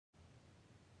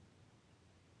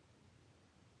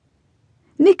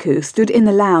Nicu stood in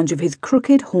the lounge of his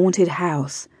crooked, haunted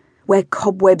house, where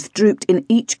cobwebs drooped in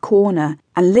each corner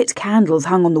and lit candles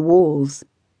hung on the walls.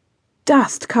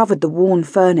 Dust covered the worn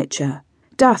furniture,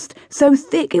 dust so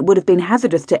thick it would have been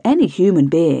hazardous to any human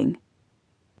being.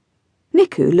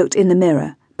 Nicu looked in the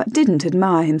mirror, but didn't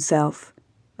admire himself.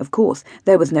 Of course,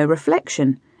 there was no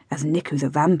reflection, as Nicu's a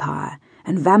vampire,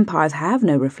 and vampires have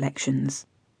no reflections.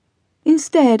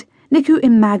 Instead, Nicu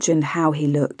imagined how he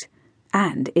looked,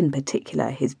 and in particular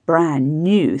his brand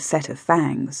new set of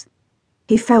fangs.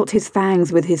 He felt his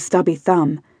fangs with his stubby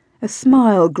thumb, a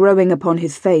smile growing upon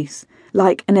his face,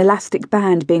 like an elastic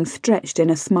band being stretched in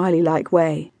a smiley-like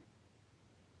way.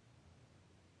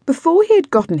 Before he had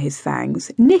gotten his fangs,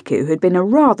 Nicu had been a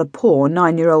rather poor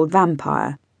 9-year-old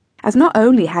vampire, as not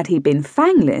only had he been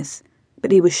fangless,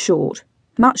 but he was short,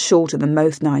 much shorter than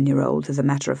most 9-year-olds, as a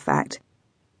matter of fact,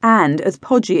 and as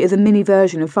podgy as a mini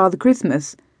version of Father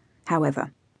Christmas.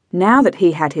 However, now that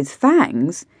he had his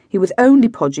fangs, he was only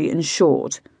podgy and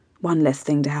short, one less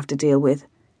thing to have to deal with.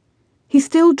 He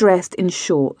still dressed in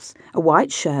shorts, a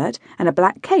white shirt, and a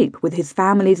black cape with his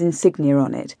family's insignia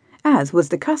on it, as was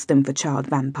the custom for child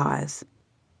vampires.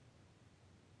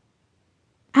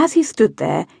 As he stood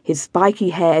there, his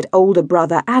spiky-haired older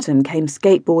brother Adam came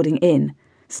skateboarding in,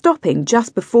 stopping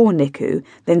just before Nicu,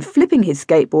 then flipping his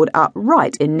skateboard up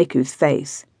right in Nicu's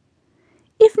face.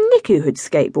 If Nicu had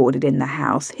skateboarded in the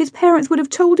house, his parents would have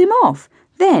told him off,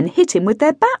 then hit him with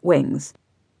their bat wings.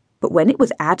 But when it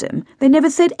was Adam, they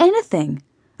never said anything.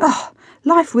 Oh,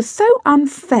 life was so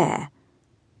unfair.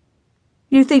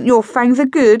 "You think your fangs are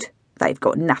good? They've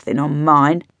got nothing on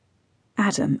mine."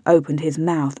 Adam opened his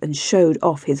mouth and showed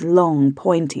off his long,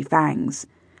 pointy fangs,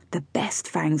 the best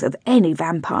fangs of any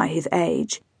vampire his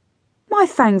age. "My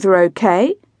fangs are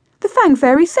okay. The Fang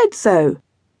Fairy said so."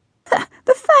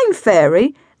 "The Fang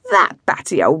Fairy? That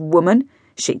batty old woman.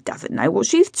 She doesn't know what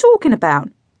she's talking about.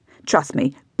 Trust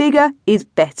me, bigger is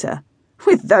better.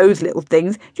 With those little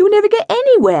things, you'll never get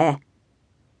anywhere."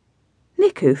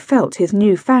 Nicu felt his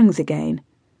new fangs again.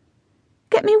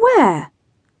 "Get me where?"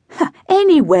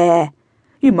 "Anywhere.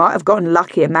 You might have gotten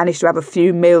lucky and managed to have a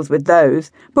few meals with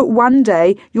those, but one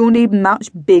day you'll need much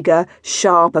bigger,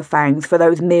 sharper fangs for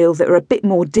those meals that are a bit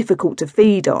more difficult to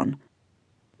feed on."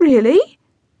 "Really?"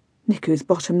 Nicu's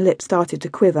bottom lip started to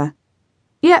quiver.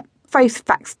 "Yep, face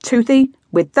facts, Toothy.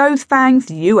 With those fangs,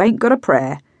 you ain't got a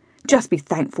prayer. Just be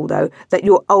thankful, though, that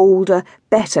your older,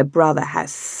 better brother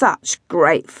has such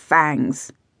great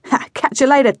fangs. Catch you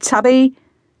later, Tubby."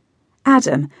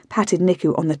 Adam patted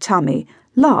Nicu on the tummy,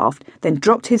 laughed, then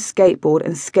dropped his skateboard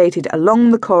and skated along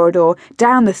the corridor,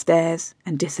 down the stairs,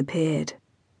 and disappeared.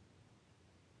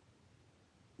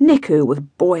 Nicu was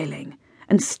boiling,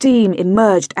 and steam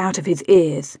emerged out of his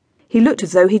ears. He looked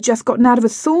as though he'd just gotten out of a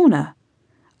sauna.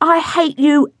 "I hate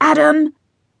you, Adam!"